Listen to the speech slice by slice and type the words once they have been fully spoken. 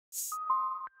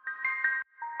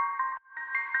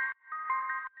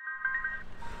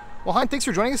Well, hi, thanks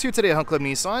for joining us here today at Hunt Club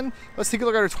Nissan. Let's take a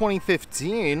look at our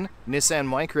 2015 Nissan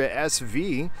Micra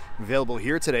SV, available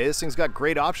here today. This thing's got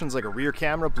great options like a rear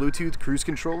camera, Bluetooth, cruise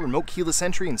control, remote keyless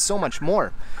entry, and so much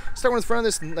more. Starting with the front of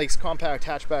this nice compact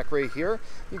hatchback right here,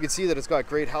 you can see that it's got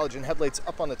great halogen headlights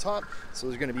up on the top, so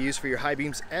they're going to be used for your high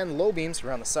beams and low beams.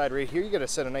 Around the side right here, you got a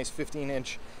set of nice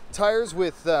 15-inch tires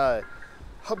with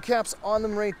hubcaps on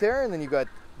them right there, and then you got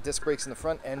disc brakes in the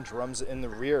front and drums in the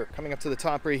rear. Coming up to the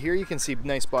top right here, you can see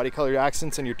nice body colored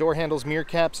accents on your door handles, mirror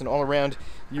caps, and all around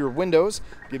your windows,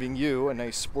 giving you a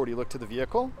nice sporty look to the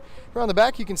vehicle. Around the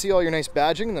back, you can see all your nice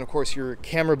badging, and then of course your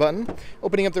camera button.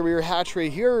 Opening up the rear hatch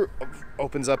right here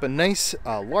opens up a nice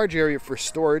large area for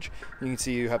storage. You can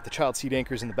see you have the child seat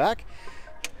anchors in the back.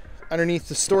 Underneath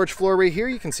the storage floor right here,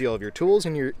 you can see all of your tools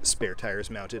and your spare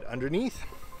tires mounted underneath.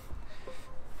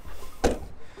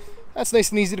 That's nice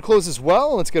and easy to close as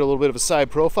well. Let's get a little bit of a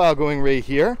side profile going right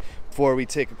here before we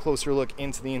take a closer look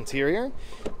into the interior.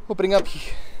 Opening up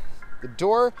the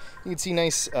door, you can see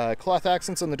nice cloth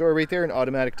accents on the door right there, an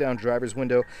automatic down driver's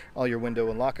window, all your window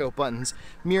and lockout buttons,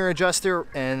 mirror adjuster,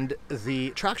 and the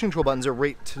traction control buttons are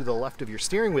right to the left of your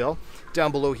steering wheel.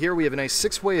 Down below here, we have a nice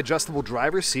 6-way adjustable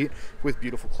driver's seat with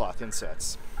beautiful cloth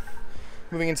insets.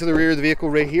 Moving into the rear of the vehicle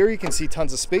right here, you can see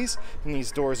tons of space, and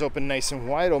these doors open nice and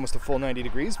wide, almost a full 90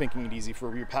 degrees, making it easy for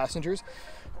rear passengers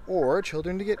or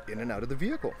children to get in and out of the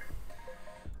vehicle.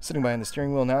 Sitting behind the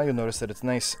steering wheel now, you'll notice that it's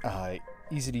nice,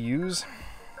 easy to use.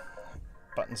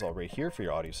 Buttons all right here for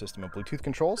your audio system and Bluetooth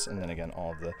controls, and then again,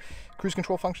 all of the cruise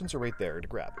control functions are right there to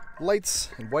grab. Lights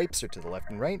and wipes are to the left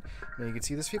and right, and you can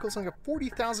see this vehicle's only got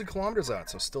 40,000 kilometers on it,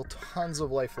 so still tons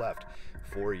of life left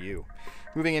for you.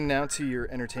 Moving in now to your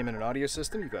entertainment and audio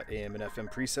system, you've got AM and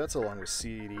FM presets along with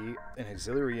CD and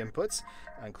auxiliary inputs,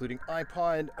 including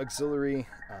iPod, auxiliary,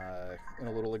 and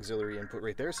a little auxiliary input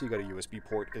right there, so you got a USB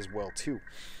port as well too,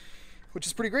 which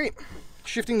is pretty great.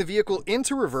 Shifting the vehicle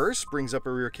into reverse brings up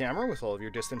a rear camera with all of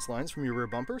your distance lines from your rear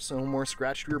bumper, so no more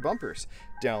scratched rear bumpers.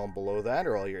 Down below that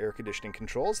are all your air conditioning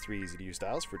controls, 3 easy-to-use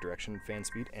dials for direction, fan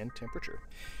speed, and temperature.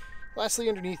 Lastly,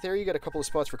 underneath there, you got a couple of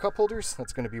spots for cup holders.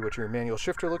 That's going to be what your manual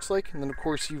shifter looks like. And then, of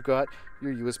course, you've got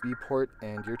your USB port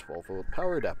and your 12-volt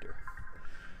power adapter.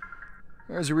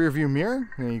 There's your rear view mirror.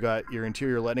 And you got your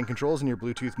interior lighting controls and your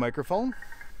Bluetooth microphone.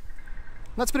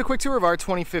 That's been a quick tour of our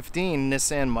 2015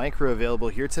 Nissan Micra, available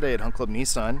here today at Hunt Club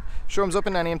Nissan. Showroom's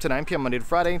open 9 a.m. to 9 p.m. Monday to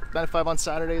Friday, 9 to 5 on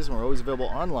Saturdays, and we're always available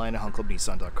online at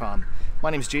huntclubnissan.com. My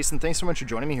name's Jason. Thanks so much for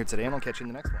joining me here today, and I'll catch you in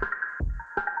the next one.